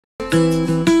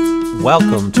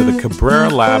Welcome to the Cabrera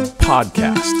Lab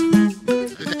podcast.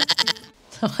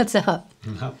 What's up?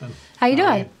 Nothing. How you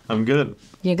doing? I'm good.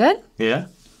 You good? Yeah?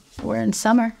 We're in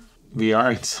summer. We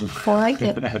are in summer. I like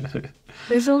it.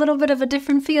 There's a little bit of a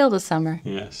different feel to summer.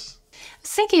 Yes. I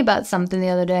was thinking about something the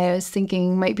other day. I was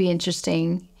thinking might be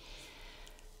interesting.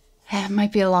 It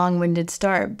might be a long-winded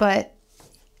start, but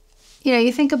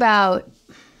you think about,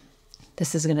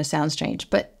 this is going to sound strange,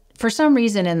 but for some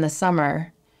reason in the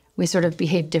summer, we sort of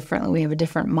behave differently. We have a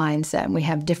different mindset, and we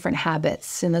have different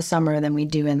habits in the summer than we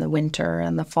do in the winter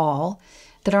and the fall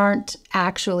that aren't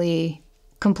actually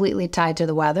completely tied to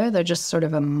the weather. They're just sort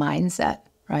of a mindset,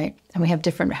 right? And we have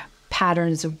different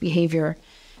patterns of behavior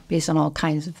based on all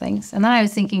kinds of things. And then I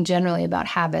was thinking generally about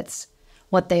habits,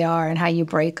 what they are and how you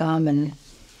break them and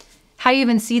how you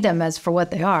even see them as for what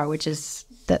they are, which is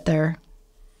that they're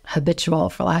habitual,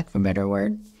 for lack of a better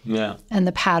word. Yeah. And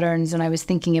the patterns. And I was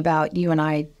thinking about you and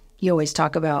I, you always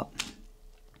talk about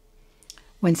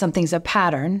when something's a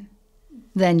pattern,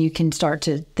 then you can start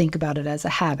to think about it as a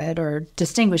habit or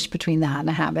distinguish between that and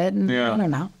a habit. And Yeah. I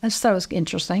don't know. I just thought it was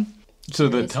interesting. So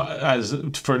that's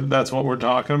what we're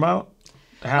talking about?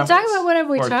 Habits? We're talking about whatever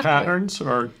we or talk about. patterns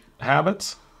or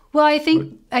habits? Well, I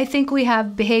think we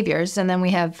have behaviors, and then we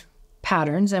have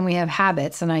patterns, and we have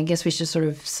habits, and I guess we should sort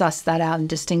of suss that out and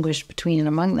distinguish between and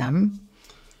among them.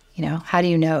 How do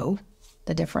you know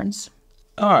the difference?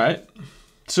 All right.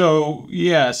 So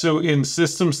in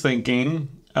systems thinking,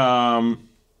 probably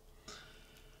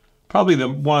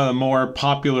one of the more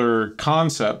popular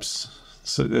concepts,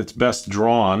 so it's best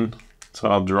drawn. So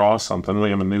I'll draw something. We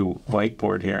have a new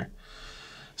whiteboard here.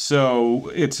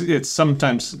 So it's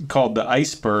sometimes called the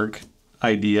iceberg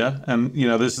idea. And,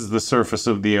 this is the surface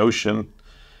of the ocean.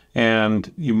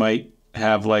 And you might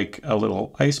have like a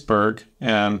little iceberg,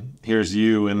 and here's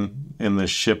you in this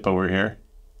ship over here.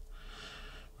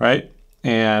 Right?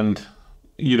 And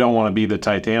you don't want to be the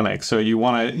Titanic. So you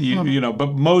want to,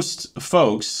 but most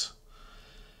folks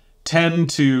tend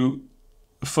to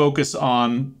focus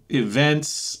on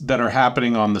events that are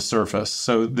happening on the surface.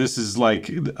 So this is like,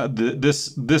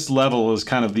 this level is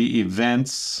kind of the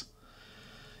events.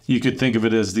 You could think of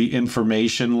it as the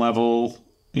information level,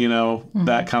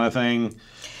 that kind of thing.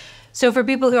 So for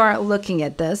people who aren't looking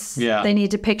at this, they need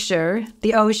to picture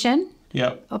the ocean.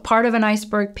 Yep. A part of an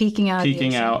iceberg peeking out.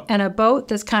 And a boat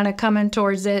that's kind of coming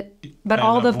towards it, but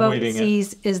all the boat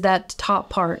sees is that top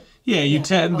part. Yeah,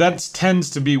 that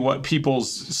tends to be what people's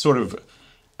sort of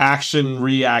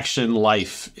action-reaction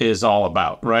life is all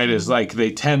about, right? Is like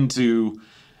they tend to,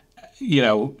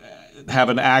 have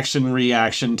an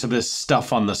action-reaction to this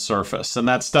stuff on the surface. And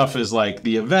that stuff is like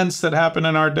the events that happen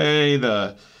in our day,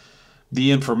 the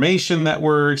information that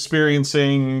we're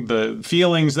experiencing, the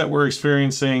feelings that we're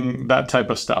experiencing, that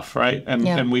type of stuff, right?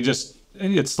 And we just,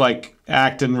 it's like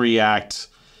act and react,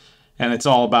 and it's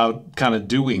all about kind of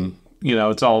doing,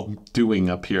 it's all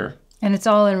doing up here. And it's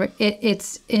all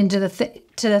it's into the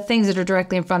things that are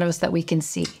directly in front of us that we can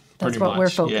see. That's what we're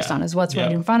focused on, is what's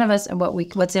right in front of us and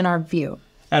what's in our view.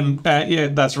 And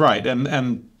that's right.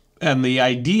 And the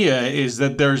idea is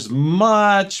that there's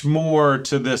much more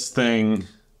to this thing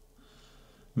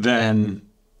than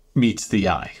meets the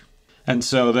eye. And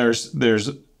so there's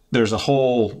a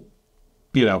whole,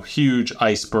 huge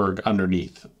iceberg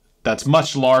underneath that's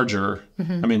much larger.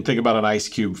 Mm-hmm. I mean, think about an ice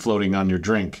cube floating on your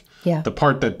drink. Yeah. The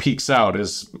part that peeks out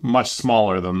is much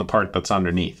smaller than the part that's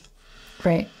underneath.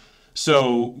 Right.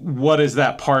 So what is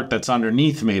that part that's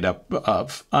underneath made up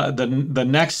of? The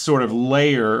next sort of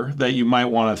layer that you might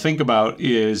want to think about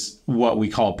is what we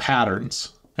call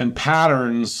patterns. And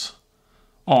patterns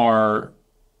are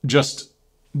just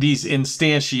these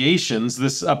instantiations.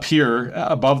 This up here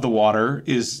above the water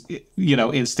is,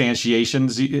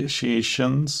 instantiations.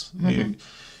 Mm-hmm.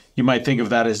 You might think of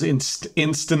that as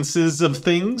instances of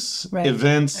things, right.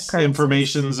 Events,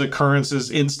 informations, occurrences,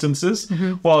 instances.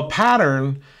 Mm-hmm. Well, a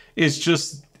pattern is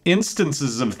just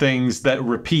instances of things that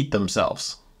repeat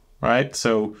themselves, right?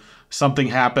 So something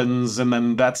happens, and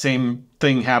then that same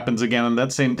thing happens again, and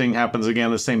that same thing happens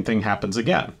again, the same thing happens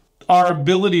again. Our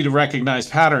ability to recognize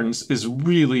patterns is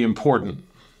really important.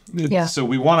 Yeah. So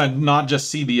we want to not just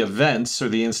see the events or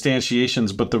the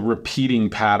instantiations, but the repeating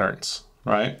patterns,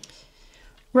 right?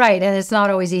 Right, and it's not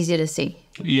always easy to see.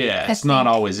 Yeah, it's not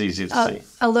always easy to see.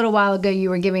 A little while ago, you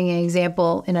were giving an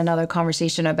example in another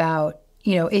conversation about,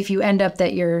 if you end up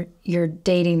that you're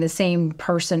dating the same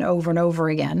person over and over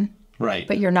again, right?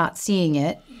 But you're not seeing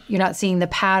it. You're not seeing the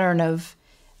pattern of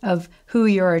who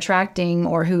you're attracting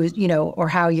or who, or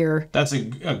how you're. That's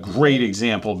a great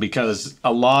example, because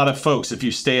a lot of folks, if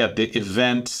you stay at the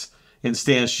event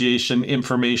instantiation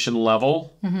information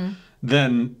level, mm-hmm.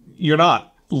 then you're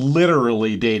not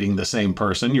literally dating the same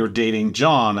person. You're dating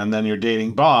John, and then you're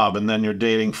dating Bob, and then you're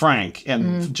dating Frank.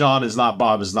 And John is not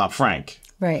Bob, is not Frank.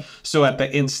 Right. So at the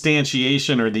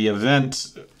instantiation or the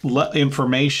event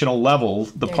informational level,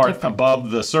 the They're part different.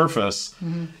 above the surface,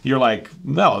 you're like,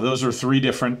 no, those are three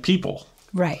different people.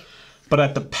 Right. But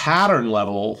at the pattern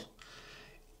level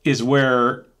is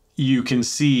where you can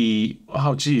see,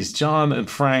 oh, geez, John and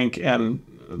Frank and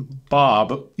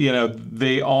Bob,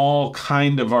 they all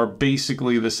kind of are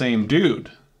basically the same dude.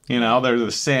 They're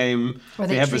the same. Or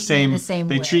they have the same.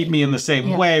 They treat me in the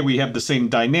same way. We have the same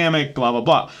dynamic. Blah blah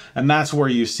blah. And that's where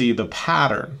you see the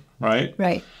pattern, right?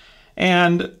 Right.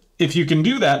 And if you can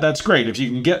do that, that's great. If you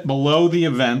can get below the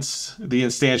events, the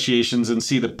instantiations, and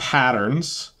see the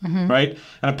patterns, right?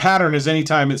 And a pattern is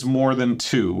anytime it's more than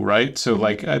two, right? So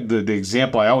like the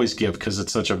example I always give, because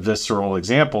it's such a visceral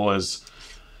example, is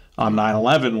on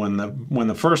 9/11 when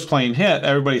the first plane hit,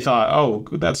 everybody thought, oh,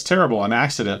 that's terrible. An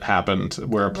accident happened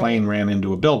where a plane ran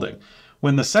into a building.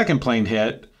 When the second plane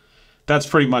hit, that's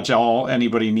pretty much all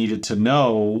anybody needed to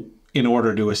know in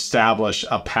order to establish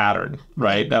a pattern,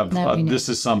 right? This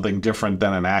is something different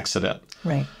than an accident.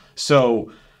 Right.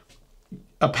 So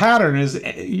a pattern is,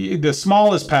 the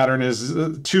smallest pattern is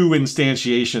two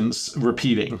instantiations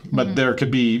repeating, but there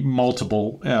could be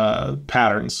multiple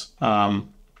patterns.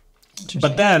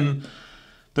 But then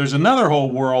there's another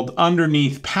whole world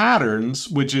underneath patterns,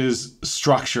 which is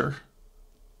structure.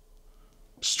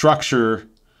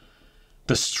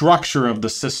 The structure of the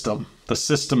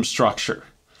system structure.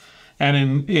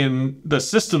 And in the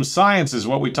system sciences,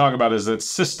 what we talk about is that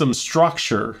system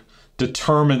structure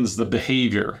determines the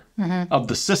behavior of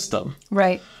the system.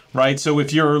 Right. Right. So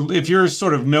if you're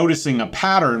sort of noticing a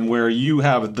pattern where you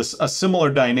have a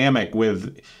similar dynamic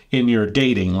in your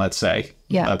dating, let's say,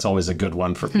 that's always a good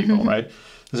one for people, right?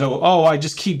 So, I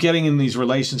just keep getting in these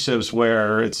relationships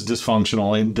where it's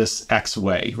dysfunctional in this X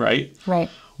way, right? Right.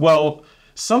 Well,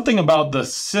 something about the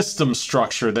system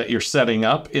structure that you're setting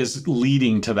up is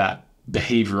leading to that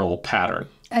behavioral pattern.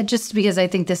 Just because I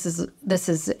think this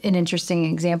is an interesting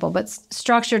example, but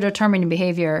structure determining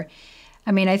behavior.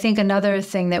 I mean, I think another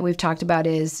thing that we've talked about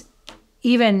is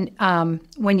even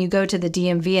when you go to the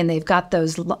DMV and they've got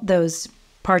those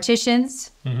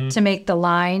partitions to make the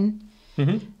line.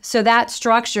 So that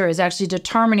structure is actually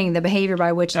determining the behavior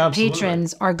by which the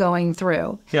patrons are going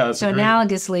through. Yeah, that's so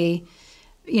analogously,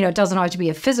 it doesn't have to be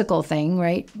a physical thing,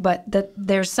 right? But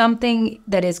there's something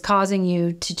that is causing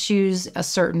you to choose a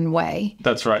certain way.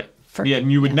 That's right.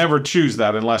 And you would never choose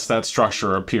that unless that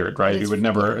structure appeared, right? You would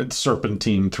never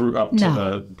serpentine up to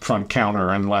the front counter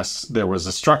unless there was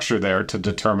a structure there to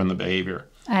determine the behavior.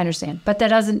 I understand. But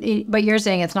but you're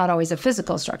saying it's not always a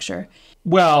physical structure.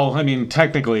 Well, I mean,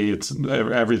 technically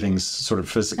everything's sort of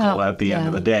physical at the end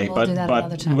of the day, we'll do that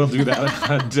another time. We'll do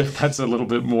that. That's a little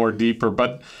bit more deeper,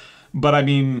 but I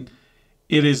mean,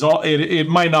 it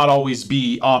might not always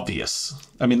be obvious.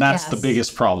 I mean, that's the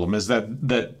biggest problem, is that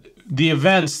the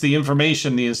events, the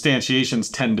information, the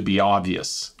instantiations tend to be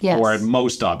obvious, or at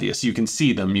most obvious. You can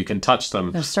see them, you can touch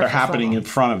them. They're happening in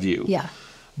front of you. Yeah.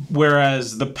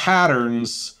 Whereas the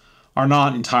patterns are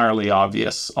not entirely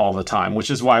obvious all the time,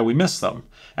 which is why we miss them.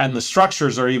 And the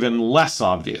structures are even less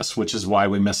obvious, which is why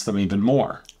we miss them even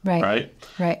more. Right.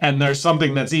 And there's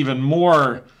something that's even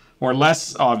more or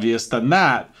less obvious than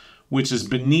that, which is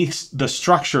beneath the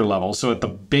structure level. So at the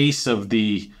base of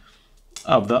the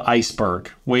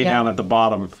iceberg, way down at the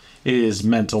bottom, is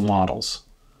mental models.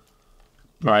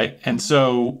 Right. And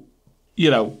so,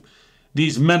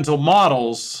 these mental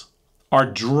models are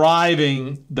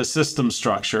driving the system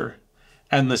structure,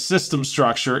 and the system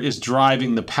structure is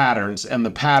driving the patterns, and the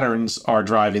patterns are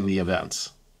driving the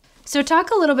events. So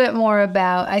talk a little bit more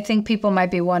about, I think people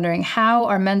might be wondering, how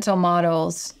are mental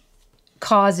models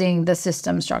causing the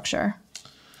system structure?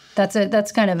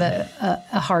 That's kind of a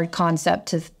hard concept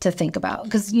to think about,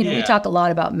 because we talk a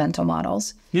lot about mental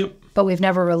models, but we've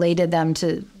never related them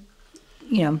to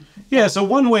Yeah, so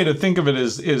one way to think of it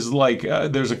is like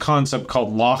there's a concept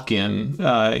called lock-in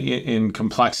in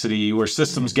complexity, where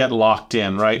systems get locked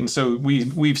in, right? And so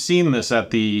we've seen this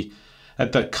at the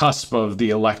cusp of the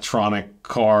electric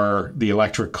car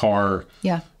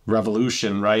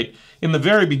revolution, right? In the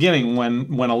very beginning,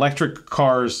 when electric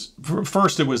cars,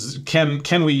 first it was,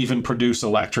 can we even produce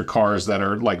electric cars that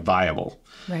are like viable?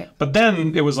 Right. But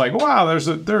then it was like, wow,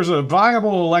 there's a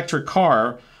viable electric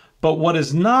car. But what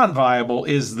is not viable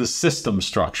is the system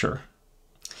structure,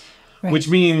 which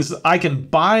means I can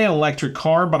buy an electric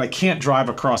car, but I can't drive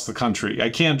across the country. I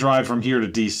can't drive from here to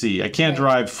DC. I can't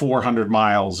drive 400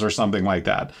 miles or something like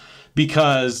that,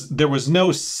 because there was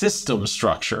no system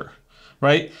structure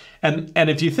right? And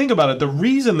if you think about it, the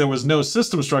reason there was no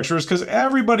system structure is because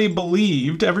everybody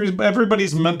believed,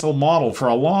 everybody's mental model for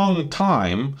a long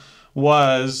time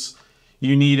was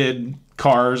you needed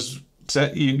cars,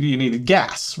 you needed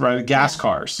gas, right? Gas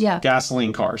cars,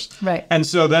 gasoline cars. Right. And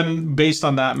so then based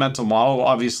on that mental model,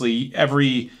 obviously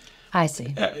I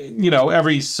see.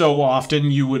 Every so often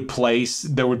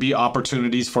there would be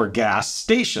opportunities for gas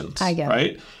stations. I get it.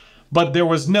 Right? But there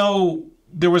was no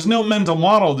mental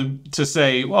model to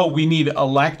say, well, we need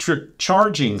electric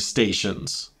charging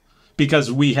stations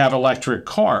because we have electric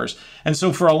cars. And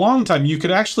so for a long time, you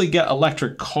could actually get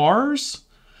electric cars,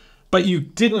 but you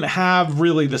didn't have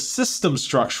really the system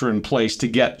structure in place to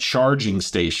get charging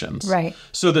stations. Right.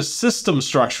 So the system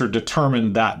structure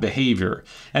determined that behavior.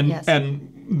 And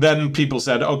then people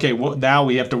said, okay, well, now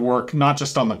we have to work not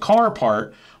just on the car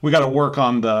part, we got to work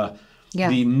on the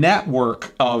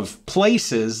network of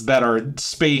places that are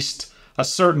spaced a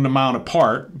certain amount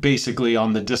apart, basically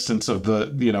on the distance of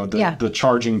the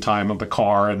charging time of the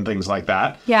car and things like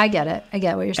that. Yeah, I get it. I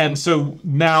get what you're saying. And so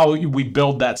now we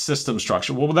build that system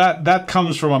structure. Well, that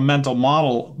comes from a mental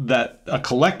model, a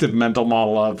collective mental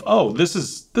model of, oh, this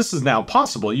is now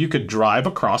possible. You could drive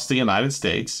across the United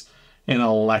States in an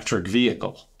electric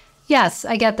vehicle. Yes,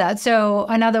 I get that. So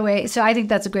another way, so I think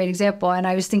that's a great example. And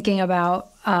I was thinking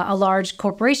about a large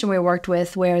corporation we worked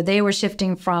with where they were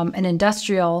shifting from an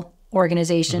industrial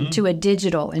organization to a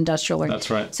digital industrial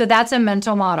organization. That's right. So that's a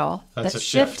mental model that's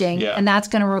shifting, yeah. And that's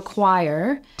going to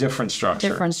require different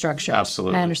structure.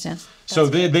 Absolutely. I understand. So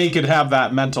they could have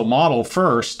that mental model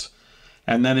first,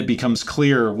 and then it becomes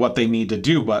clear what they need to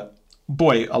do. But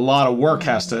boy, a lot of work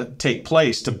has to take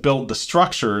place to build the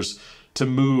structures to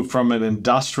move from an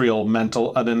industrial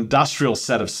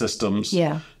set of systems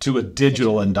to a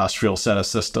digital industrial set of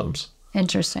systems.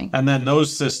 Interesting. And then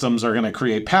those systems are going to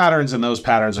create patterns, and those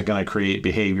patterns are going to create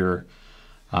behavior,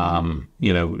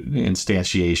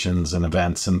 instantiations and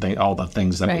events and all the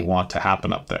things that we want to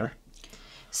happen up there.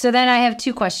 So then I have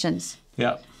two questions.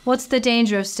 Yeah. What's the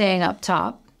danger of staying up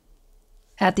top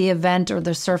at the event or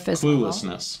the surface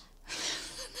Cluelessness.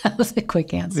 That was a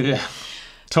quick answer. Yeah.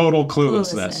 Total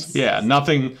cluelessness. Yeah.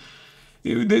 Nothing.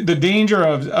 The danger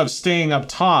of staying up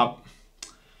top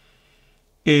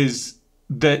is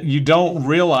that you don't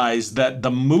realize that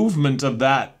the movement of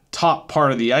that top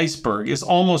part of the iceberg is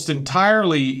almost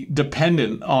entirely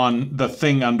dependent on the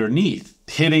thing underneath,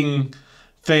 hitting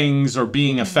things or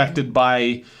being affected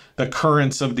by the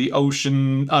currents of the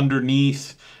ocean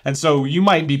underneath. And so you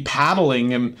might be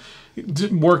paddling and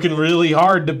working really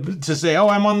hard to say, oh,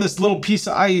 I'm on this little piece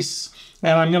of ice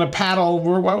and I'm going to paddle.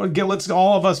 Let's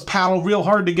all of us paddle real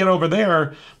hard to get over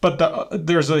there. But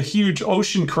there's a huge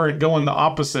ocean current going the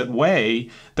opposite way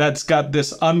that's got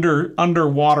this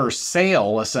underwater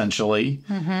sail, essentially,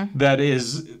 that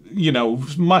is,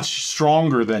 much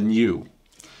stronger than you.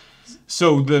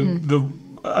 So the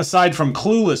aside from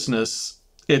cluelessness,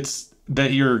 it's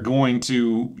that you're going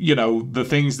to, the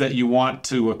things that you want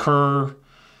to occur,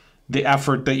 the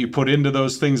effort that you put into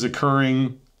those things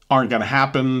occurring aren't going to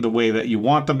happen the way that you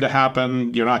want them to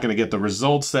happen. You're not going to get the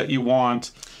results that you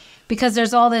want. Because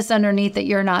there's all this underneath that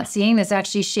you're not seeing that's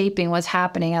actually shaping what's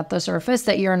happening at the surface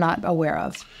that you're not aware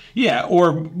of. Yeah,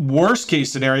 or worst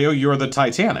case scenario, you're the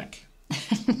Titanic.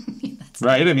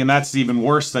 Right? I mean, that's even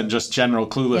worse than just general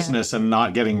cluelessness and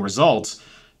not getting results.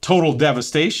 Total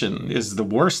devastation is the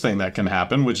worst thing that can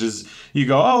happen, which is you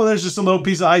go, oh, there's just a little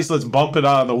piece of ice. Let's bump it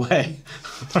out of the way.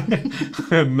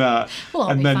 and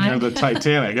then you're the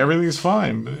Titanic. Everything's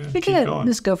fine. We can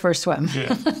just go for a swim.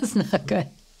 Yeah. That's not good.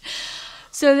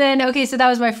 So that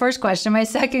was my first question. My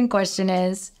second question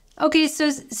is, okay,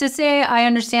 so say I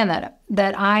understand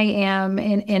that I am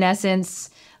in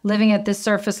essence living at this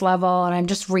surface level and I'm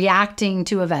just reacting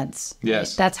to events.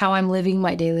 Yes. That's how I'm living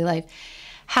my daily life.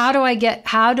 How do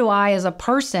I as a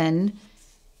person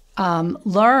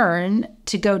learn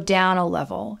to go down a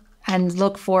level and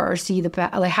look for or see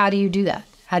how do you do that?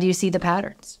 How do you see the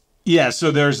patterns? Yeah,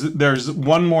 so there's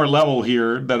one more level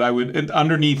here that I would,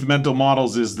 underneath mental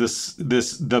models is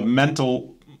the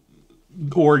mental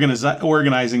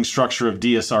organizing structure of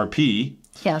DSRP.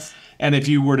 Yes. And if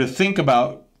you were to think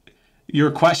about,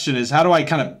 your question is, how do I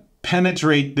kind of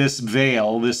penetrate this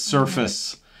veil, this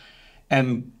surface,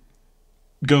 and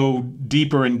go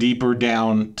deeper and deeper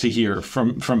down to here,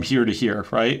 from here to here,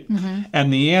 right?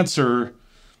 And the answer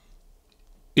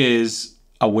is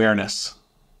awareness.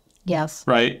 Yes.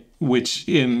 Right? Which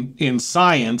in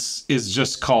science is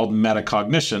just called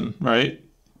metacognition, right?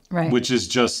 Right. Which is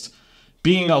just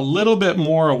being a little bit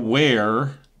more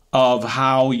aware of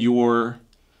how you're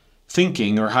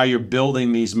thinking or how you're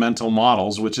building these mental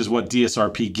models, which is what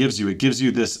DSRP gives you. It gives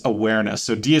you this awareness.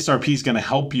 So DSRP is going to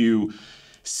help you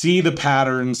see the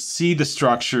patterns, see the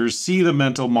structures, see the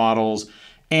mental models,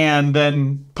 and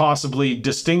then possibly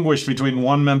distinguish between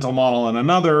one mental model and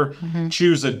another,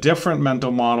 choose a different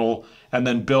mental model, and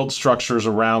then build structures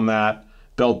around that,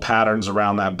 build patterns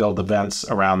around that, build events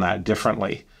around that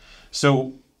differently.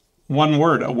 So one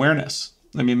word, awareness.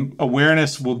 I mean,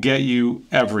 awareness will get you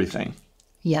everything.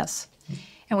 Yes.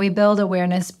 And we build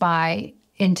awareness by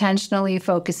intentionally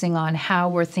focusing on how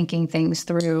we're thinking things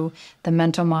through, the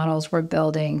mental models we're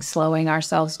building, slowing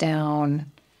ourselves down.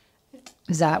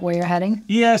 Is that where you're heading?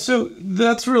 Yeah, so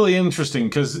that's really interesting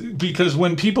because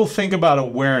when people think about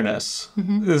awareness,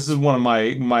 this is one of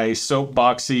my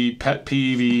soapboxy, pet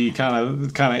peeve kind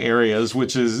of areas, when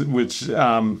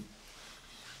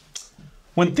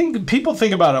people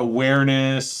think about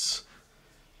awareness,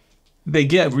 they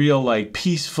get real like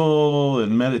peaceful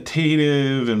and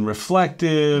meditative and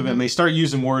reflective, and they start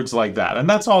using words like that. And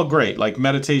that's all great. Like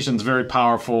meditation's very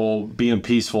powerful, being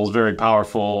peaceful is very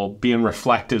powerful, being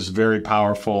reflective is very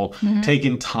powerful,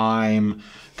 taking time,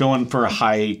 going for a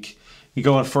hike,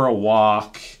 going for a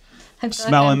walk,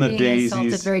 smelling the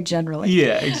daisies. Very generally.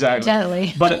 Yeah, exactly.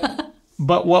 Gently.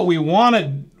 But what we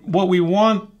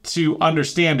want to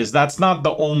understand is that's not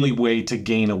the only way to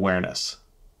gain awareness.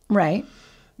 Right.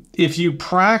 If you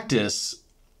practice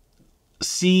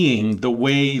seeing the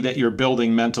way that you're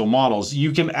building mental models,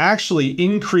 you can actually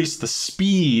increase the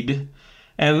speed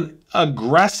and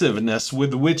aggressiveness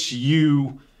with which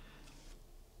you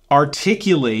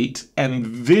articulate and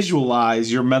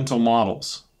visualize your mental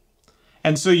models.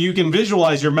 And so you can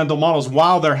visualize your mental models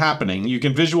while they're happening. You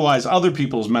can visualize other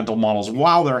people's mental models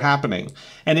while they're happening.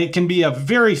 And it can be a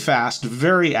very fast,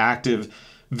 very active,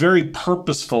 very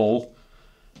purposeful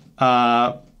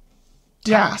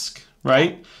task,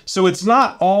 right? So it's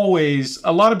not always,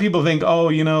 a lot of people think, oh,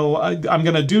 you know, I'm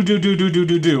going to do.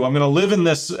 I'm going to live in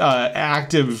this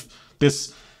active,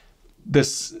 this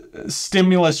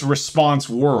stimulus response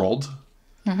world.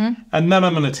 And then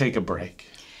I'm going to take a break.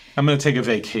 I'm going to take a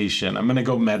vacation. I'm going to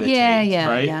go meditate.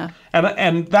 Right? Yeah.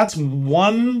 And that's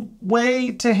one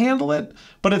way to handle it,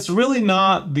 but it's really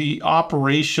not the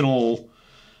operational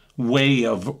way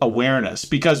of awareness,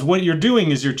 because what you're doing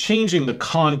is you're changing the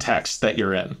context that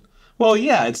you're in. Well,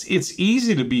 yeah, it's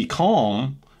easy to be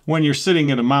calm when you're sitting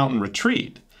in a mountain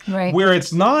retreat. Right. Where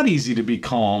it's not easy to be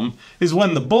calm is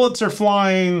when the bullets are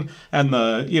flying and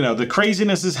the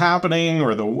craziness is happening,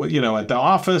 or at the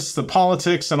office, the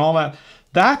politics and all that.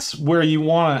 That's where you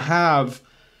want to have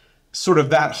sort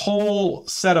of that whole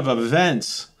set of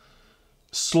events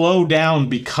slow down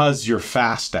because you're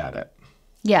fast at it.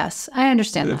 Yes, I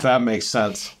understand that. If that makes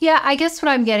sense. Yeah, I guess what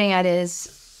I'm getting at is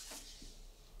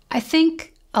I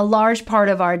think a large part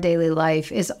of our daily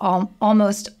life is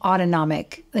almost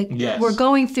autonomic. Like we're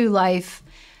going through life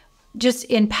just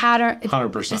in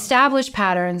 100%. Established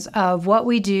patterns of what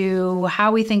we do,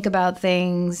 how we think about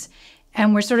things,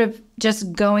 and we're sort of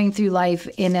just going through life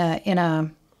in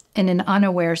an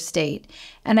unaware state.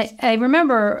 And I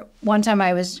remember one time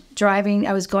I was driving,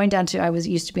 I used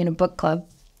to be in a book club,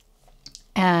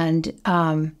 and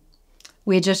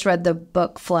we had just read the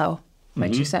book Flow,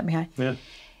 which you sat behind. Yeah.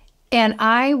 And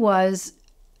I was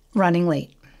running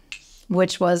late,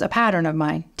 which was a pattern of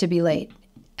mine, to be late.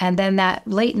 And then that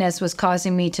lateness was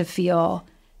causing me to feel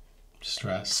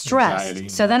stressed. Anxiety.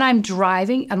 So then I'm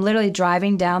literally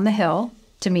driving down the hill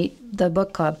to meet the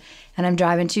book club, and I'm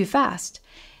driving too fast.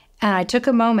 And I took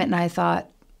a moment and I thought,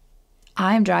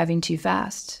 I'm driving too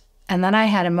fast. And then I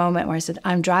had a moment where I said,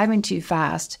 I'm driving too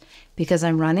fast because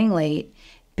I'm running late,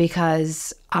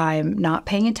 because I'm not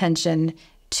paying attention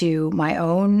to my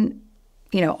own,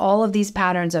 all of these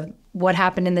patterns of what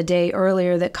happened in the day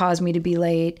earlier that caused me to be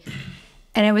late.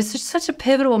 And it was just such a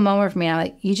pivotal moment for me. I'm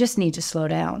like, you just need to slow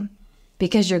down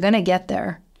because you're going to get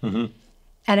there. And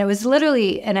it was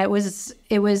literally, and it was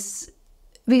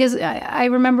because I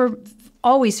remember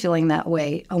always feeling that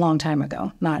way a long time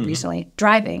ago, not recently,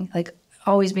 driving, like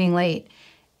always being late.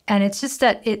 And it's just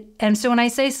and so when I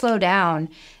say slow down,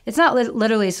 it's not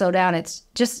literally slow down. It's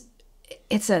just,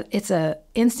 it's a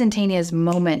instantaneous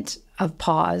moment of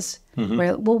pause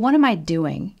where, well, what am I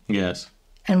doing? Yes.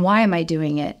 And why am I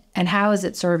doing it? And how is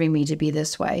it serving me to be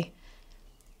this way?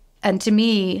 And to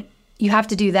me, you have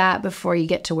to do that before you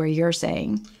get to where you're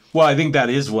saying. Well, I think that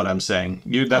is what I'm saying.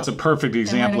 That's a perfect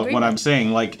example of what I'm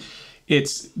saying. Like,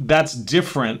 that's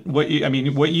different. What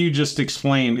you just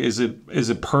explained is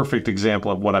a perfect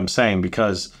example of what I'm saying,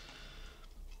 because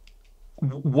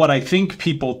what I think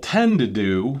people tend to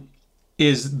do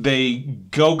is they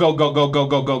go, go, go, go, go,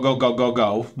 go, go, go, go, go,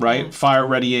 go, right? Yeah. Fire,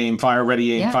 ready, aim, fire,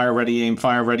 ready, aim, Yeah. fire, ready, aim,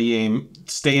 fire, ready, aim,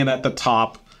 staying at the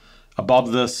top,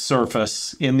 above the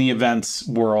surface, in the events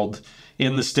world,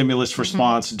 in the stimulus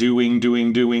response,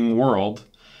 doing world.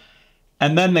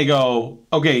 And then they go,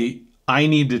 okay, I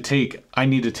need to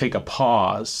take a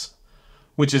pause,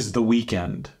 which is the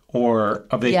weekend or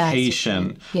a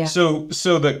vacation. Yeah. So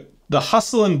the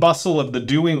hustle and bustle of the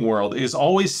doing world is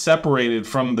always separated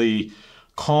from the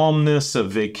calmness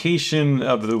of vacation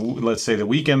of the, let's say, the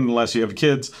weekend, unless you have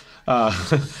kids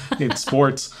in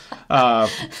sports,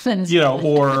 you know,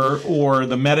 or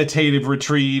the meditative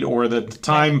retreat or the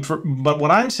time for. But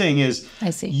what I'm saying is, I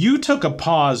see. You took a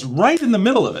pause right in the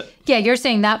middle of it. Yeah, you're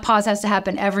saying that pause has to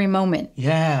happen every moment,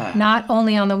 Yeah. not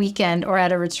only on the weekend or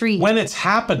at a retreat. When it's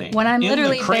happening. When I'm in the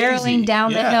literally crazy. barreling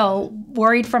down the hill,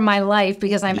 worried for my life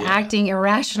because I'm acting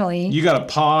irrationally. You got to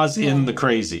pause in the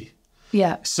crazy.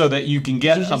 Yeah. So that you can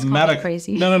get Did you just a call meta. it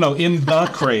crazy? No, in the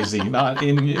crazy, not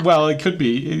in. Well, it could be,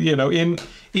 you know, in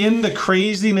the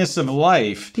craziness of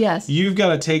life. Yes. You've got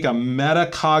to take a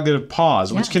metacognitive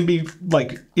pause, which Yes. can be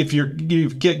like, if you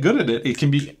get good at it, it can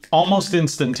be almost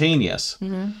instantaneous.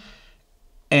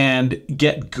 And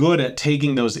get good at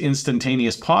taking those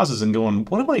instantaneous pauses and going,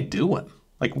 what am I doing?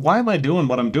 Like, why am I doing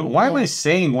what I'm doing? Why am I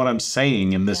saying what I'm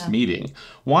saying in this meeting?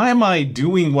 Why am I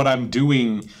doing what I'm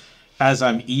doing as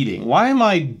I'm eating? Why am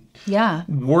I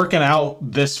working out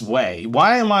this way?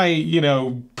 Why am I, you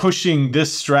know, pushing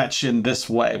this stretch in this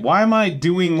way? Why am I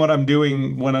doing what I'm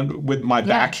doing when I'm with my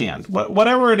backhand?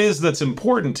 Whatever it is that's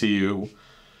important to you.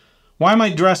 Why am I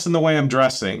dressing the way I'm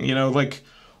dressing? You know, like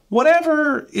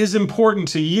whatever is important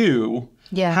to you,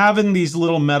 having these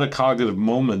little metacognitive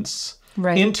moments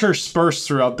interspersed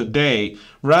throughout the day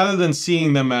rather than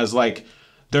seeing them as like,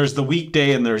 there's the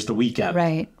weekday and there's the weekend.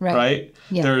 Right?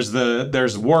 Yeah.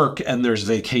 There's work and there's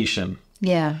vacation.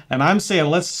 Yeah. And I'm saying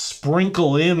let's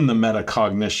sprinkle in the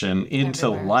metacognition into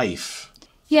life.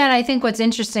 Yeah, and I think what's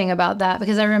interesting about that,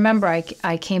 because I remember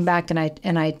I came back and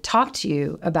I talked to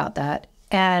you about that,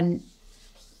 and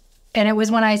it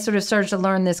was when I sort of started to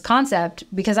learn this concept,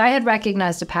 because I had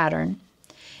recognized a pattern.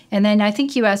 And then I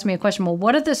think you asked me a question, well,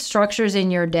 what are the structures in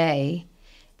your day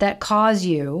that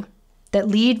that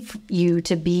lead you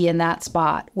to be in that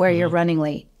spot where you're running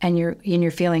late and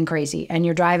you're feeling crazy and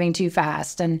you're driving too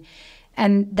fast? And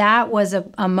that was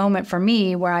a moment for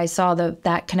me where I saw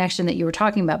that connection that you were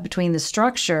talking about between the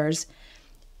structures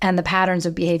and the patterns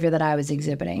of behavior that I was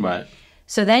exhibiting. Right.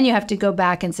 So then you have to go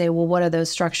back and say, well, what are those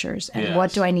structures? And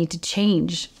what do I need to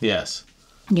change? Yes.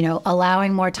 You know,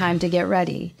 allowing more time to get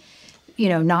ready. You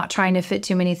know, not trying to fit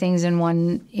too many things in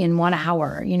 1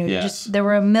 hour. You know, just there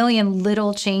were a million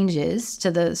little changes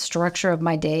to the structure of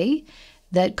my day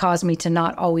that caused me to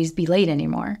not always be late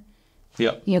anymore.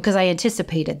 Yeah. You know, because I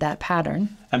anticipated that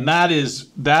pattern. And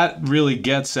that really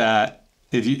gets at,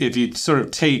 if you sort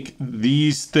of take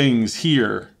these things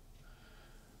here,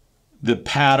 the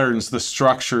patterns, the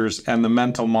structures, and the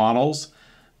mental models,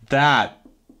 that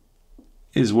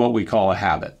is what we call a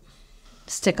habit.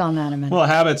 Stick on that a minute. Well,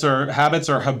 habits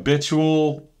are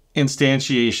habitual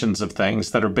instantiations of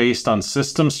things that are based on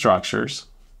system structures,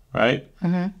 right?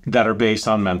 That are based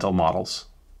on mental models.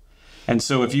 And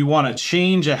so if you want to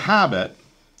change a habit,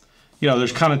 you know,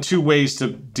 there's kind of two ways to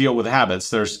deal with habits.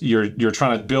 There's you're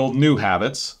trying to build new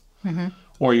habits,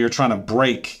 or you're trying to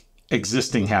break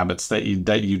existing habits that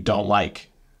you don't like.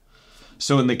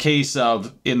 So in the case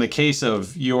of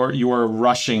you're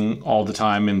rushing all the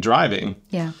time in driving.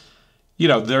 Yeah. You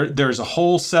know, there's a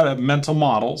whole set of mental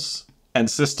models and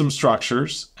system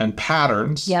structures and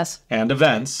patterns and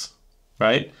events,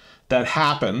 right, that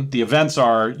happen. The events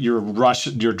are you're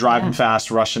driving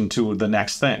fast, rushing to the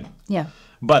next thing. Yeah.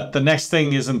 But the next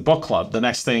thing isn't book club. The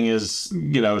next thing is,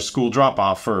 you know, school drop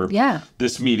off or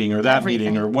this meeting or that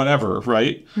meeting or whatever,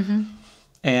 right?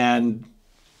 And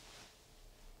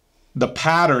the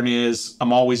pattern is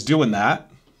I'm always doing that.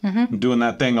 I'm doing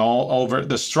that thing all over.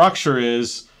 The structure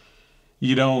is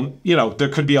there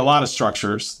could be a lot of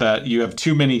structures that you have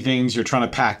too many things. You're trying to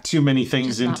pack too many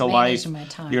things into life.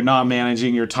 You're not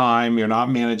managing your time. You're not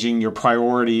managing your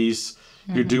priorities.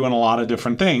 You're doing a lot of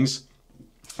different things.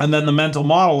 And then the mental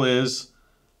model is,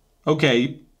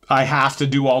 okay, I have to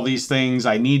do all these things.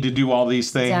 I need to do all these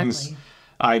things. Exactly.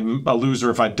 I'm a loser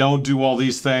if I don't do all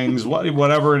these things,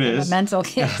 whatever it is. The mental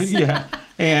case. Yeah.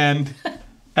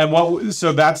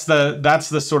 So that's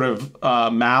the sort of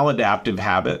maladaptive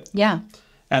habit. Yeah.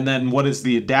 And then what is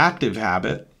the adaptive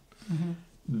habit?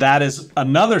 That is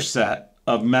another set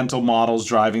of mental models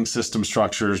driving system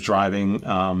structures, driving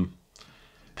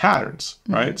patterns,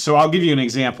 right? So I'll give you an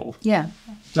example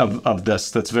of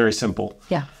this that's very simple.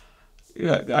 Yeah.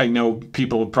 I know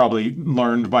people have probably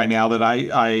learned by now that I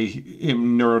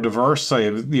am neurodiverse. I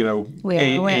have,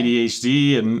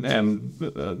 ADHD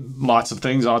and lots of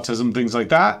things, autism, things like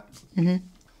that. Mm-hmm.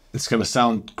 It's going to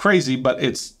sound crazy, but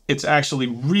it's actually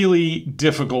really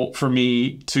difficult for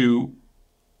me to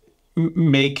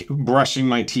make brushing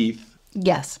my teeth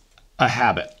a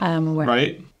habit. I'm aware.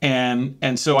 Right?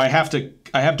 And so I have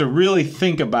to really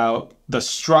think about the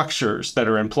structures that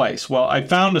are in place. Well, I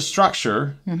found a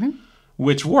structure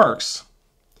which works,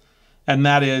 and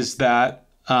that is that,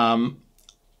 and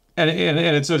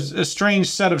it's a strange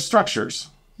set of structures.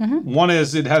 Mm-hmm. One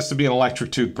is it has to be an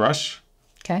electric toothbrush.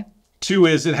 Okay. Two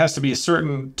is it has to be a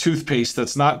certain toothpaste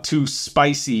that's not too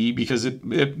spicy because it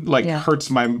hurts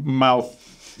my mouth.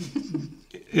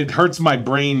 It hurts my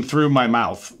brain through my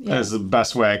mouth is the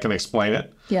best way I can explain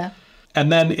it. Yeah.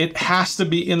 And then it has to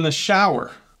be in the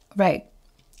shower. Right.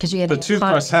 Because the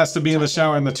toothbrush has to be in the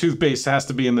shower and the toothpaste has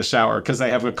to be in the shower because I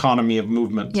have economy of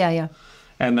movement. Yeah, yeah.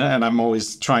 And I'm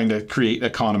always trying to create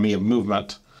economy of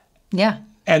movement. Yeah.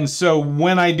 And so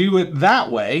when I do it that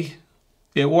way,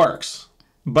 it works.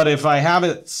 But if I have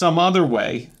it some other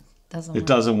way, it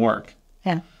doesn't work.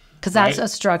 Yeah. Because that's a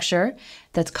structure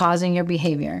that's causing your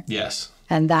behavior. Yes.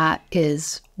 And that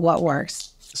is what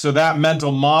works. So that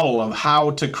mental model of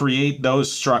how to create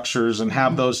those structures and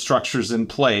have those structures in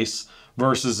place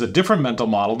versus a different mental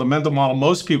model. The mental model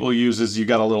most people use is you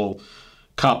got a little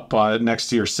cup next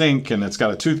to your sink and it's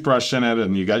got a toothbrush in it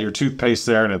and you got your toothpaste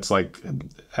there and it's like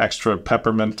extra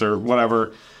peppermint or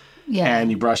whatever. Yeah.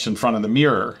 And you brush in front of the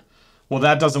mirror. Well,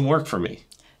 that doesn't work for me.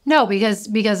 No, because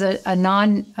a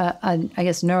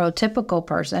neurotypical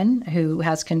person who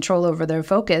has control over their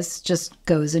focus just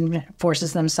goes and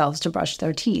forces themselves to brush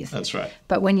their teeth. That's right.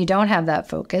 But when you don't have that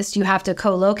focus, you have to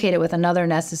co-locate it with another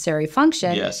necessary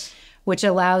function. Yes. Which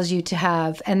allows you to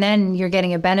have, and then you're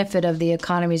getting a benefit of the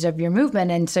economies of your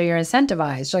movement, and so you're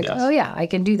incentivized. Like, oh yeah, I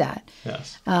can do that.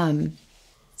 Yes.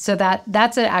 So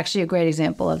that's actually a great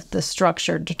example of the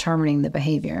structure determining the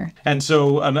behavior. And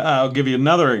so I'll give you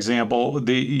another example.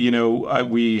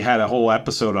 We had a whole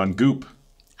episode on goop.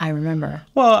 I remember.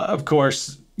 Well, of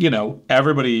course,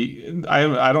 everybody.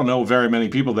 I don't know very many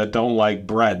people that don't like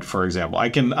bread, for example. I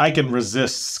can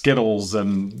resist Skittles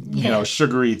and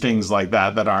sugary things like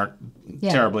that aren't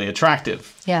terribly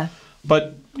attractive. Yeah.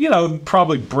 But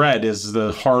probably bread is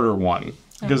the harder one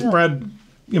because bread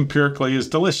empirically is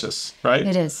delicious, right?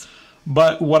 It is.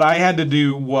 But what I had to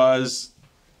do was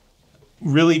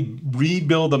really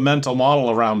rebuild a mental model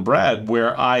around bread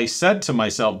where I said to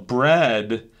myself,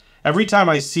 bread, every time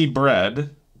I see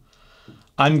bread,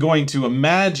 I'm going to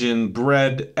imagine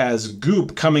bread as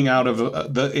goop coming out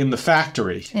of in the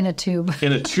factory. In a tube.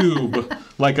 In a tube,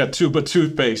 like a tube of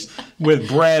toothpaste with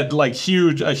bread, like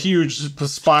a huge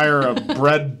spire of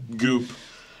bread goop.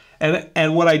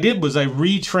 And what I did was I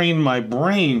retrained my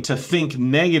brain to think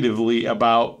negatively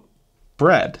about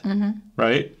bread,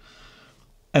 right?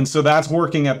 And so that's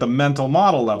working at the mental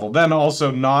model level. Then also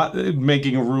not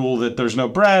making a rule that there's no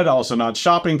bread, also not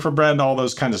shopping for bread, all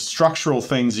those kinds of structural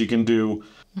things you can do.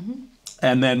 Mm-hmm.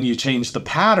 And then you change the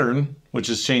pattern, which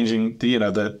is changing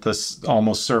the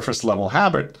almost surface level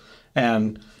habit,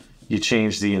 and you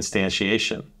change the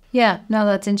instantiation. Yeah, no,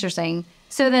 that's interesting.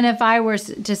 So then if I were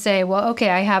to say, well, okay,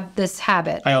 I have this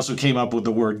habit. I also came up with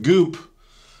the word goop.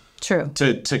 True.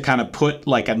 To kind of put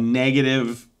like a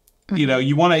negative,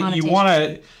 you want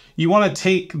to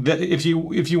take the, if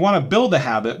you want to build a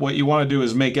habit, what you want to do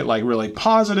is make it like really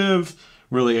positive,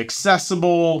 really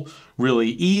accessible, really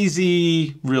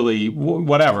easy, really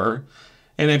whatever.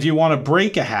 And if you want to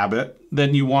break a habit,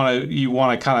 then you want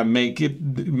to kind of make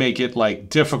it like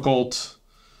difficult,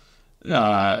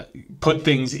 put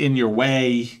things in your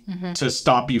way to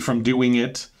stop you from doing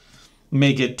it,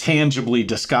 make it tangibly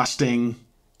disgusting,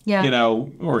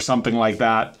 or something like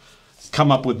that. Come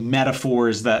up with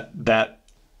metaphors that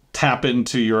tap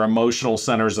into your emotional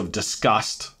centers of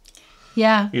disgust.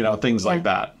 Yeah. Things like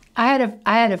that. I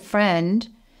had a friend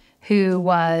who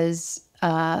was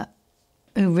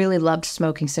who really loved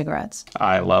smoking cigarettes.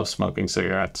 I love smoking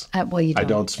cigarettes. Well, you don't. I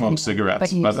don't smoke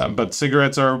cigarettes, but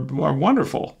cigarettes are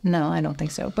wonderful. No, I don't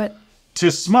think so. But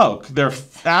to smoke, they're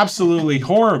absolutely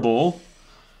horrible.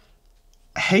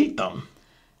 I hate them.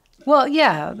 Well,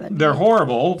 yeah. They're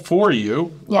horrible for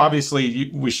you. Yeah.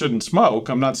 Obviously, we shouldn't smoke.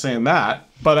 I'm not saying that.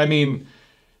 But I mean,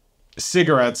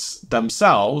 cigarettes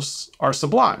themselves are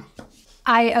sublime.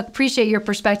 I appreciate your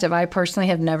perspective. I personally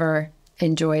have never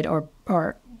enjoyed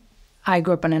or I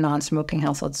grew up in a non-smoking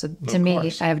household. So to me,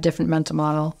 I have a different mental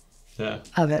model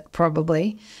of it,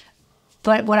 probably.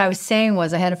 But what I was saying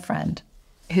was I had a friend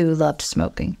who loved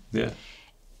smoking. Yeah.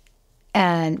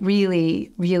 and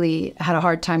really, really had a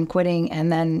hard time quitting.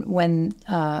 And then when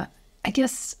I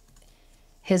guess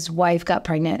his wife got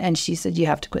pregnant, and she said, "You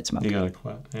have to quit smoking. You gotta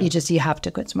quit. Yeah. You have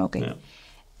to quit smoking." Yeah.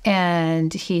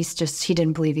 And he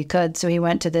didn't believe he could. So he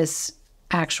went to this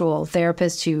actual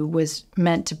therapist who was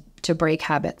meant to break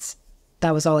habits.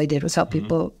 That was all he did, was help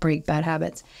people break bad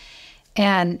habits.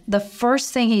 And the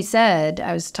first thing he said,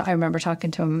 I remember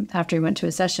talking to him after he went to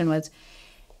a session, was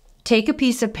take a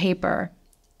piece of paper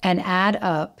and add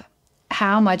up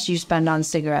how much you spend on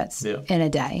cigarettes in a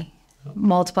day.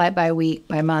 Multiply it by week,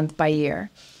 by month, by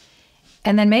year.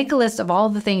 And then make a list of all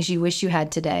the things you wish you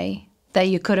had today that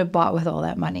you could have bought with all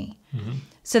that money.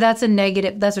 So that's a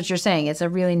negative, that's what you're saying. It's a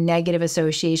really negative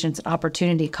association. It's an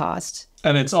opportunity cost.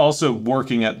 And it's also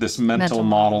working at this mental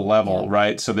model level,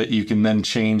 right? So that you can then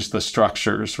change the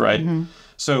structures, right?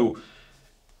 So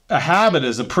a habit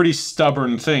is a pretty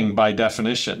stubborn thing by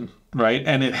definition, right?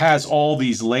 And it has all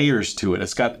these layers to it.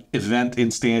 It's got event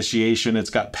instantiation,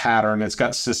 it's got pattern, it's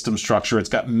got system structure, it's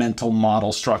got mental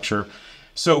model structure.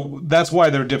 So that's why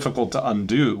they're difficult to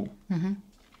undo.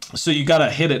 So you got to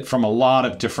hit it from a lot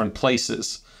of different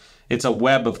places. It's a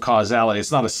web of causality.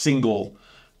 It's not a single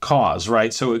cause,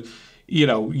 right? So,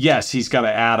 yes, he's got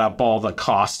to add up all the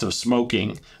cost of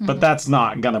smoking, but that's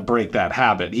not going to break that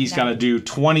habit. He's got to do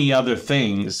 20 other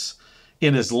things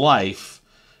in his life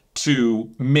to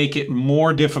make it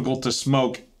more difficult to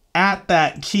smoke at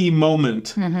that key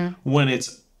moment when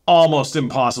it's almost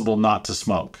impossible not to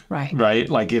smoke. Right?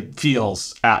 Like it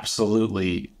feels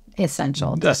absolutely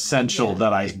essential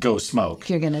that I go smoke.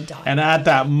 You're going to die. And at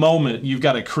that moment, you've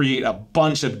got to create a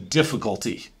bunch of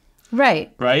difficulty.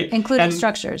 Right. Including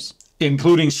structures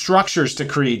to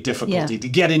create difficulty, to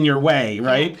get in your way,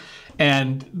 right?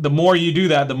 And the more you do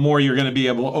that, the more you're going to be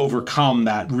able to overcome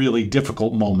that really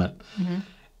difficult moment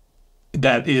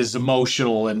that is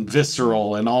emotional and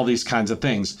visceral and all these kinds of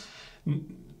things.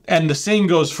 And the same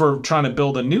goes for trying to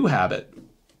build a new habit.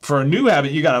 For a new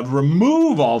habit, you got to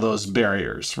remove all those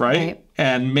barriers, right?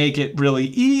 And make it really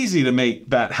easy to make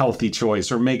that healthy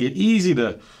choice, or make it easy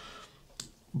to...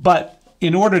 But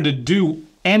in order to do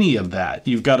any of that,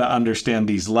 you've got to understand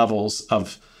these levels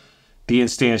of the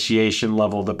instantiation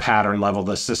level, the pattern level,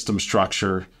 the system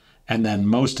structure, and then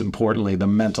most importantly, the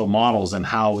mental models and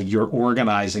how you're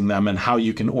organizing them and how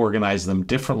you can organize them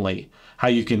differently, how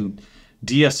you can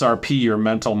DSRP your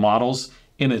mental models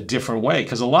in a different way.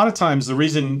 Because a lot of times the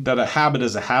reason that a habit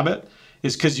is a habit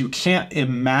is because you can't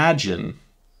imagine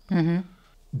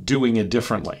doing it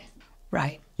differently.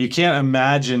 Right. You can't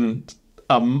imagine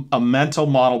a mental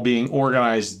model being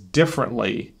organized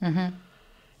differently.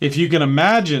 If you can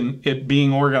imagine it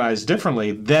being organized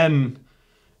differently, then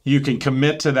you can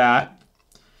commit to that.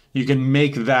 You can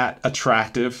make that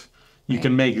attractive. You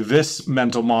can make this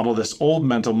mental model, this old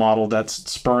mental model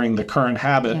that's spurring the current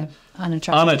habit,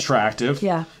 unattractive.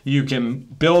 You can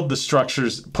build the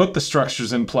structures, put the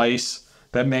structures in place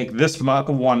that make this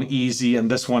one easy and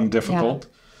this one difficult,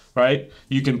 right?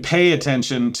 You can pay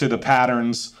attention to the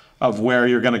patterns of where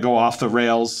you're going to go off the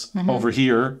rails over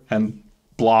here and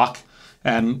block,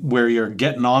 and where you're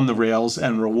getting on the rails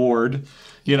and reward,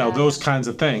 those kinds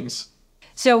of things.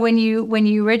 So when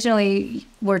you originally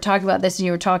were talking about this, and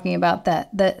you were talking about that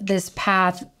this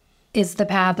path is the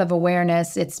path of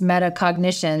awareness, it's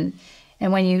metacognition,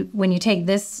 and when you take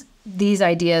these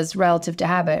ideas relative to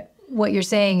habit, what you're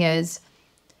saying is,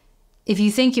 if you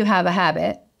think you have a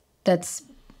habit that's,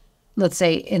 let's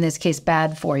say in this case,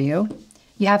 bad for you,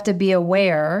 you have to be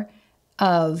aware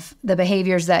of the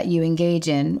behaviors that you engage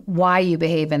in, why you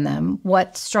behave in them,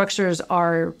 what structures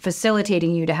are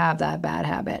facilitating you to have that bad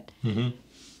habit.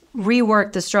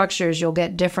 Rework the structures, you'll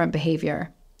get different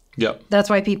behavior. That's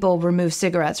why people remove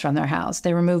cigarettes from their house.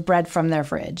 They remove bread from their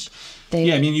fridge.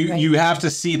 You have to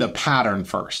see the pattern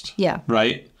first.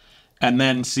 Right? And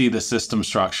then see the system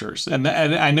structures. And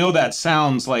I know that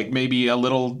sounds like maybe a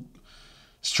little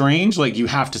strange, like you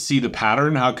have to see the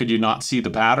pattern. How could you not see the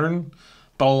pattern?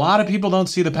 But a lot of people don't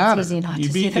see the pattern.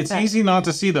 It's easy not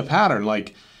to see the pattern.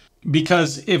 Like,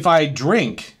 because if I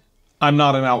drink, I'm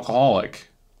not an alcoholic.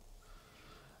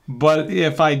 But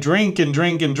if I drink and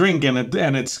drink and drink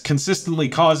and it's consistently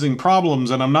causing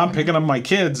problems, and I'm not picking up my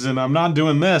kids, and I'm not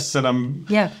doing this, and I'm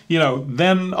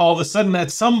then all of a sudden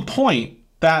at some point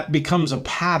that becomes a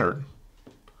pattern.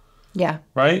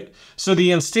 Right? So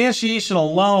the instantiation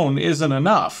alone isn't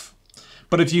enough.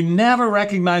 But if you never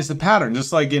recognize the pattern,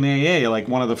 just like in AA, like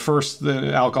one of the first,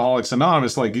 the Alcoholics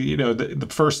Anonymous, like, the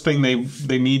first thing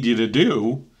they need you to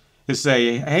do is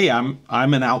say, hey, I'm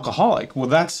an alcoholic. Well,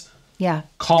 that's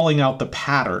calling out the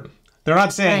pattern. They're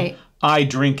not saying, I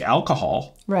drink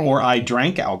alcohol Right. or I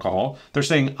drank alcohol. They're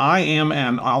saying I am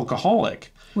an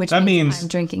alcoholic. Which that means I'm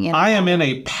drinking in. I am in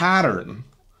a pattern.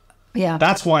 Yeah.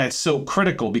 That's why it's so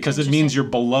critical, because it means you're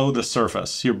below the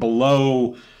surface. You're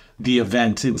below the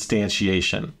event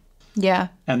instantiation. Yeah.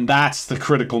 And that's the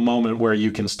critical moment where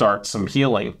you can start some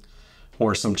healing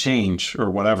or some change or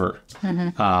whatever.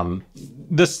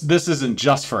 This isn't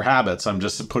just for habits. I'm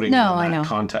just putting it in that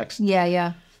context. Yeah,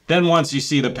 yeah. Then once you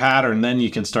see the pattern, then you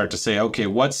can start to say, okay,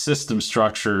 what system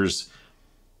structures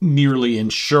nearly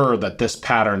ensure that this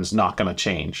pattern's not going to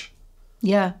change?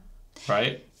 Yeah.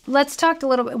 Right? Let's talk a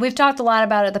little bit. We've talked a lot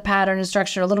about it, the pattern and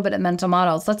structure, a little bit at mental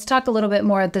models. Let's talk a little bit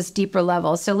more at this deeper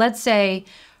level. So let's say,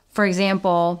 for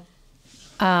example,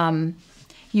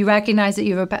 you recognize that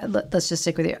you have let's just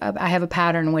stick with you. I have a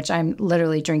pattern in which I'm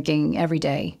literally drinking every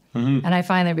day, and I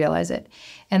finally realize it.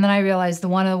 And then I realize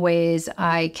one of the ways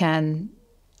I can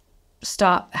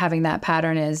stop having that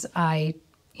pattern is I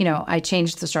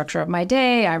change the structure of my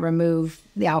day. I remove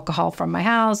the alcohol from my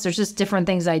house. There's just different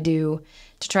things I do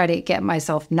to try to get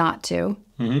myself not to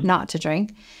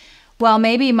drink. Well,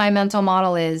 maybe my mental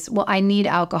model is, well, I need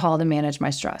alcohol to manage my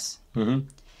stress.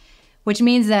 Which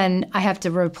means then I have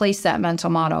to replace that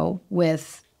mental model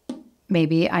with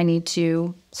maybe I need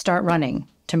to start running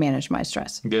to manage my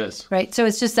stress. Yes. Right? So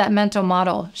it's just that mental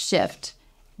model shift.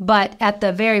 But at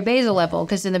the very basal level,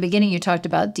 because in the beginning you talked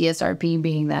about DSRP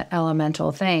being that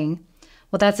elemental thing,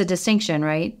 well, that's a distinction,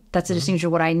 right? That's a distinction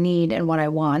of what I need and what I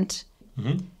want.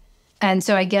 And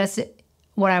so I guess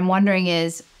what I'm wondering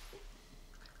is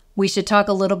we should talk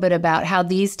a little bit about how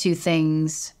these two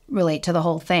things relate to the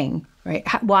whole thing, right?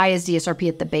 Why is DSRP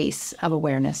at the base of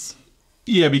awareness?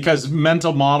 Yeah, because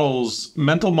mental models,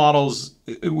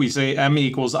 we say M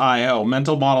equals IO.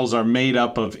 Mental models are made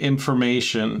up of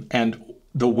information and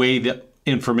the way that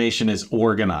information is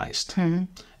organized. And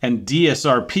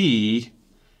DSRP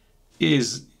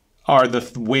are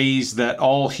the ways that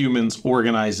all humans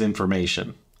organize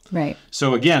information. Right.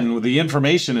 So again, the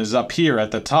information is up here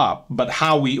at the top, but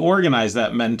how we organize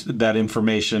that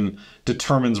information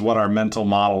determines what our mental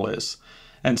model is.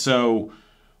 And so,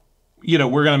 we're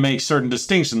going to make certain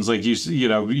distinctions. Like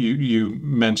you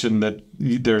mentioned that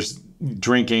there's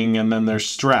drinking and then there's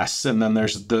stress and then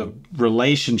there's the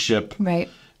relationship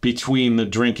between the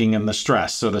drinking and the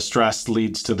stress. So the stress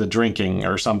leads to the drinking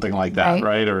or something like that,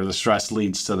 right? Or the stress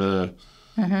leads to the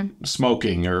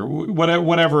smoking or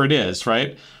whatever it is,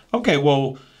 right? Okay,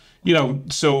 well,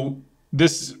 so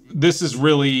this is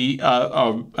really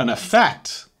an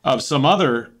effect of some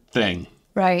other thing.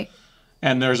 Right.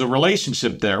 And there's a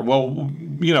relationship there. Well,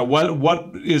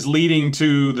 what is leading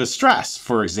to the stress,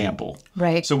 for example?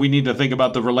 Right. So we need to think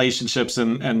about the relationships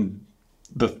and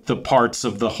the parts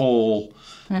of the whole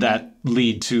that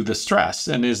lead to the stress.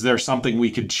 And is there something we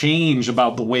could change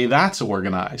about the way that's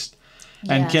organized?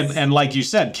 And and like you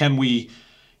said, can we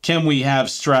have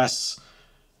stress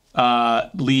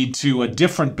lead to a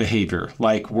different behavior,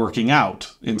 like working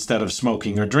out instead of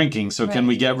smoking or drinking? So can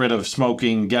we get rid of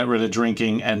smoking, get rid of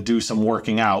drinking, and do some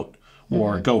working out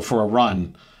or go for a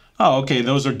run? Oh, okay,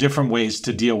 those are different ways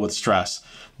to deal with stress.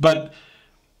 But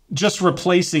just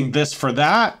replacing this for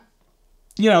that,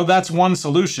 that's one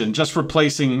solution. Just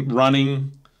replacing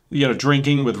running,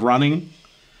 drinking with running.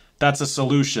 That's a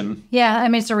solution. Yeah, I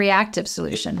mean, it's a reactive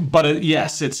solution. But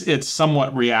it's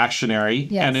somewhat reactionary,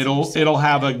 and it'll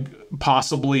have a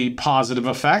possibly positive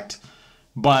effect.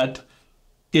 But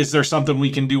is there something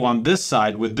we can do on this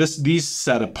side with these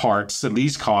set of parts and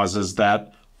these causes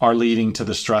that are leading to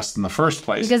the stress in the first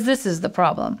place? Because this is the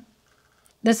problem.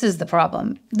 This is the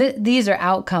problem. These are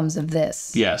outcomes of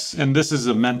this. Yes, and this is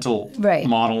a mental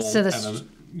model.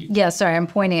 So I'm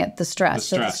pointing at the stress.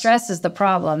 So the stress is the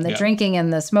problem. The drinking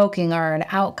and the smoking are an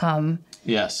outcome.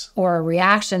 Yes. Or a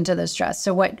reaction to the stress.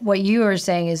 So what you are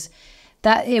saying is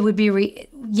that it would be,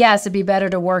 it'd be better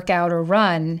to work out or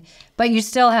run, but you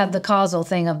still have the causal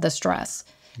thing of the stress.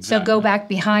 Exactly. So go back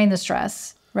behind the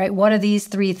stress, right? What are these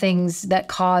three things that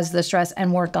cause the stress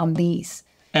and work on these?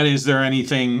 And is there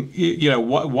anything,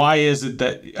 why is it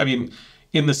that,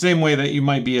 in the same way that you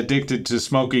might be addicted to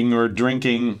smoking or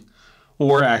drinking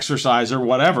or exercise or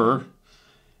whatever,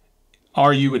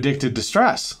 are you addicted to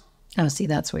stress? Oh, see,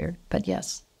 that's weird, but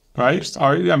yes. Right? As a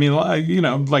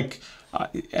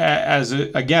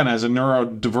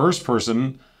neurodiverse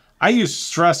person, I use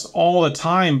stress all the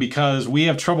time because we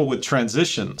have trouble with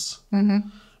transitions,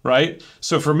 right?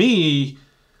 So for me,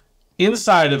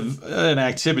 inside of an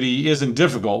activity isn't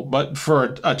difficult, but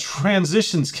for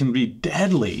transitions can be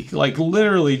deadly. Like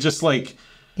literally just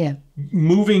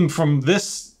moving from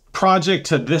this project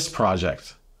to this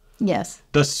project. Yes.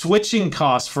 The switching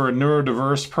costs for a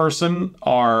neurodiverse person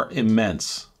are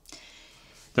immense.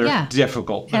 They're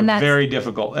difficult. They're very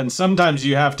difficult. And sometimes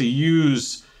you have to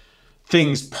use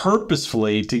things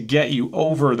purposefully to get you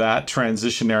over that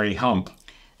transitionary hump.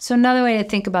 So another way to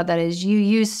think about that is you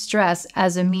use stress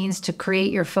as a means to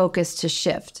create your focus to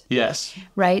shift. Yes.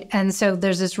 Right? And so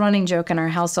there's this running joke in our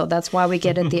household. That's why we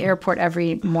get at the airport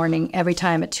every morning, every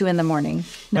time at 2 a.m, no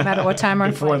matter what time our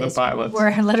before flight the is. pilots.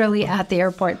 We're literally at the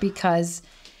airport because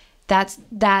that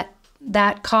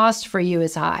cost for you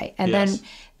is high. And then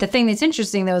the thing that's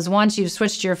interesting, though, is once you've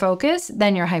switched your focus,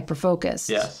 then you're hyper-focused.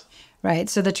 Yes. Right?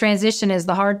 So the transition is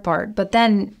the hard part. But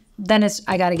then it's,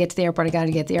 I got to get to the airport, I got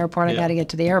to get to the airport, I got to get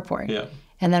to the airport. Yeah.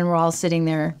 And then we're all sitting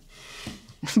there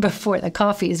before the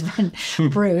coffee's been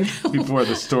brewed. Before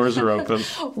the stores are open.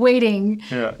 Waiting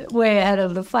way ahead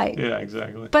of the flight. Yeah,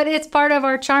 exactly. But it's part of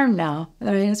our charm now. I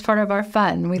mean, it's part of our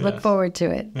fun. We look forward to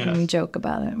it and we joke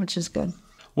about it, which is good.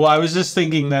 Well, I was just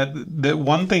thinking that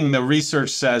one thing the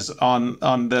research says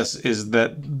on this is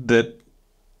that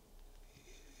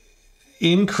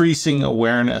increasing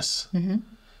awareness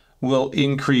will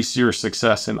increase your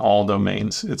success in all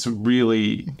domains. It's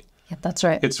really... Yeah, that's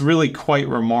right. It's really quite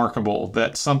remarkable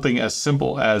that something as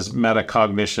simple as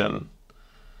metacognition,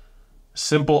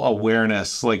 simple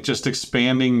awareness, like just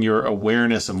expanding your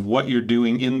awareness of what you're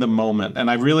doing in the moment. And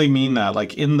I really mean that,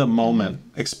 like in the moment,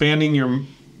 expanding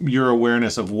your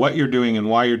awareness of what you're doing and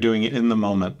why you're doing it in the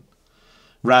moment,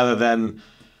 rather than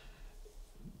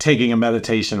taking a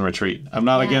meditation retreat. I'm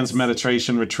not against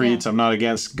meditation retreats. I'm not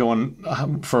against going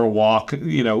for a walk,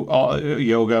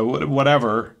 yoga,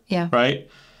 whatever. Yeah. Right?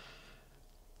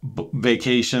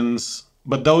 Vacations,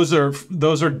 but those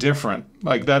are different.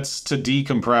 Like that's to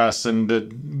decompress and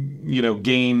to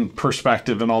gain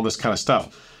perspective and all this kind of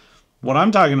stuff. What I'm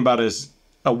talking about is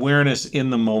awareness in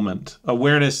the moment.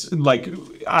 Awareness, like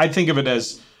I think of it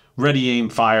as ready, aim,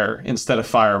 fire instead of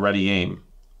fire, ready, aim.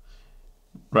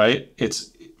 Right? It's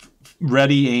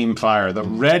ready, aim, fire. The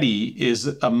ready is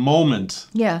a moment.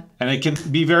 Yeah. And it can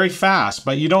be very fast,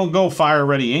 but you don't go fire,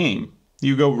 ready, aim.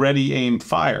 You go ready, aim,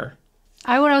 fire.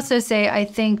 I would also say, I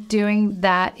think doing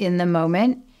that in the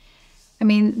moment, I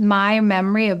mean, my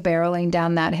memory of barreling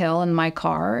down that hill in my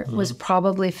car was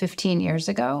probably 15 years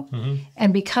ago.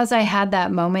 And because I had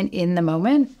that moment in the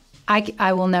moment,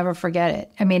 I will never forget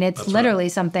it. I mean, it's literally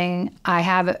something I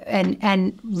have.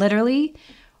 And literally,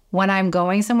 when I'm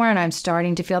going somewhere and I'm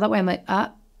starting to feel that way, I'm like,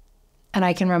 and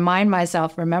I can remind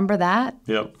myself, remember that?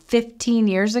 15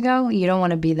 years ago, you don't want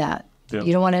to be that.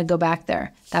 You don't want to go back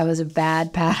there. That was a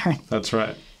bad pattern. That's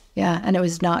right. Yeah, and it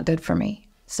was not good for me.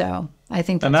 So I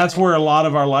think that's where a lot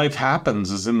of our life happens,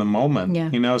 is in the moment.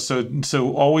 Yeah.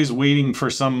 So always waiting for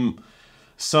some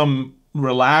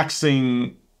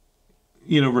relaxing,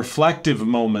 reflective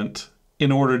moment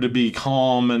in order to be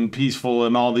calm and peaceful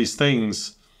and all these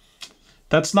things.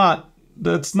 That's not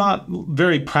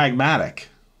very pragmatic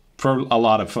for a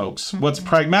lot of folks. What's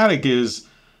pragmatic is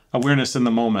awareness in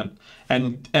the moment.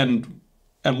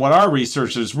 And what our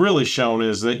research has really shown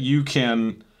is that you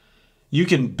can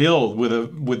build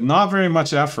with not very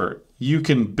much effort, you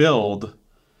can build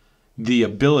the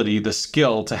ability, the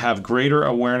skill to have greater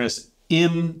awareness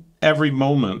in every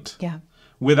moment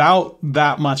without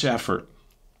that much effort.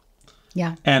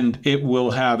 Yeah. And it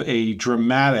will have a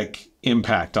dramatic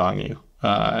impact on you.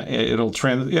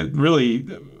 It really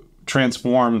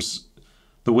transforms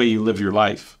the way you live your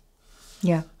life.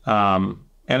 Yeah.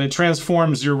 And it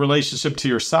transforms your relationship to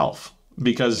yourself,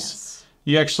 because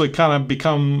you actually kind of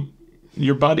become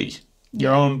your buddy,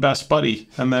 your own best buddy,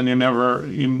 and then you're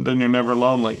never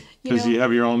lonely because you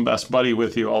have your own best buddy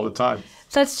with you all the time.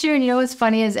 That's true. And what's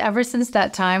funny is ever since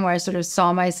that time where I sort of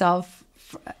saw myself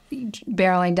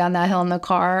barreling down that hill in the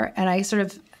car, and I sort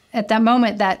of, at that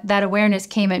moment, that awareness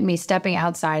came at me stepping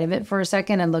outside of it for a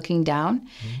second and looking down.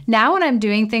 Now when I'm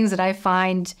doing things that I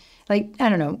find, like, I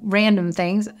don't know, random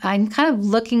things, I'm kind of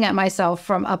looking at myself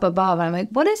from up above. I'm like,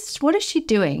 what is she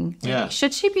doing? Yeah.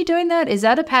 Should she be doing that? Is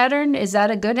that a pattern? Is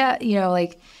that a good,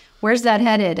 where's that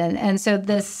headed? And so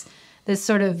this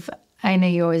sort of, I know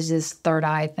you always this third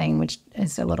eye thing, which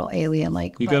is a little alien.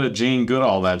 Like you got to Jane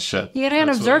Goodall that shit. You got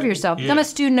to observe yourself. Become a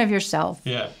student of yourself.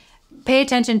 Yeah. Pay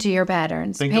attention to your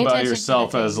patterns. Think about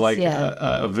yourself as like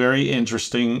a very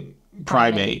interesting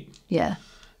primate. Yeah.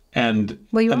 And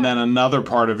then another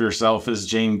part of yourself is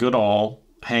Jane Goodall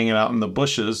hanging out in the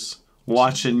bushes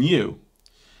watching you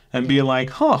and being like,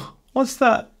 what's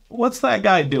that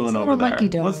guy doing over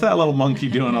there? What's that little monkey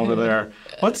doing over there?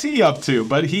 What's he up to?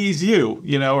 But he's you,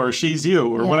 or she's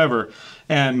you or whatever.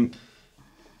 And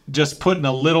just putting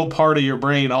a little part of your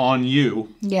brain on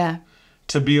you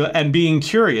to be, and being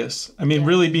curious. I mean,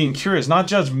 really being curious, not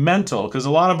judgmental, because a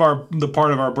lot of the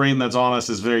part of our brain that's on us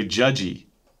is very judgy.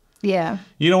 Yeah.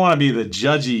 You don't want to be the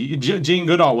judgy. Jane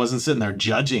Goodall wasn't sitting there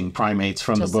judging primates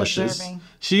from Just the bushes. observing.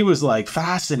 She was like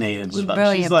fascinated with them.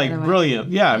 Brilliant, She's like by the way. brilliant.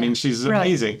 Yeah, I mean, she's Brilliant.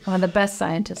 amazing. One of the best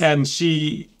scientists. And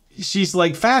she's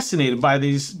like fascinated by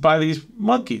these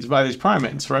monkeys, by these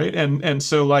primates, right? And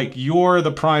so like you're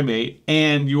the primate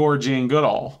and you're Jane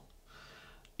Goodall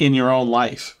in your own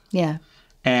life. Yeah.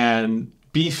 And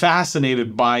be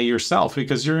fascinated by yourself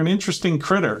because you're an interesting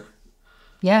critter.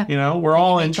 Yeah. You know, we're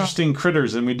all interesting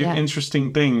critters and we do Yeah.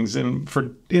 interesting things and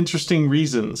for interesting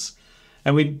reasons.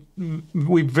 And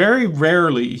we very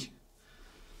rarely,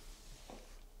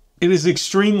 it is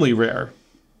extremely rare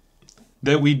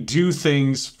that we do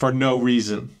things for no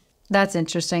reason. That's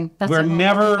interesting. That's We're a whole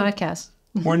never- podcast.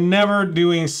 We're never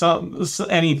doing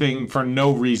anything for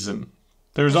no reason.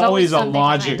 There's always a something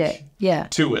behind logic it. Yeah.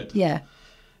 to it. Yeah.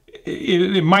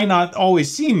 It might not always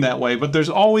seem that way, but there's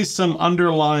always some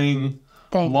underlying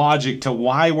Thing. logic to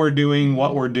why we're doing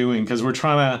what we're doing, because we're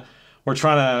trying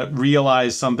to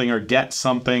realize something or get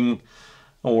something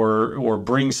or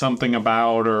bring something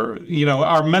about, or you know,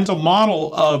 our mental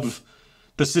model of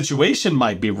the situation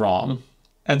might be wrong,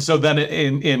 and so then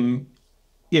in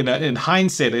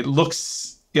hindsight it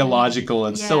looks illogical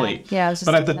and silly. Yeah, I was just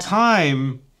but at the thinking that.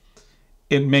 time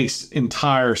it makes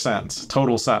entire sense,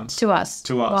 total sense To us.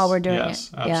 To us, While we're doing yes,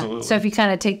 it. absolutely. Yeah. So if you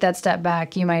kind of take that step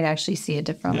back, you might actually see it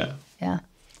differently. Yeah. Yeah.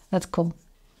 That's cool.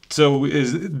 So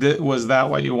was that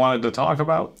what you wanted to talk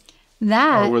about?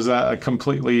 That. Or was that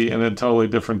completely in a totally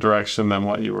different direction than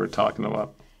what you were talking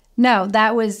about? No,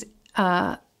 that was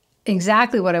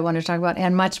exactly what I wanted to talk about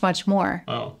and much, much more.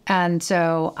 Oh. And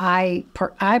so I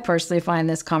personally find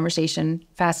this conversation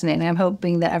fascinating. I'm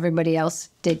hoping that everybody else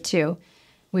did too,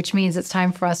 which means it's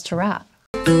time for us to wrap.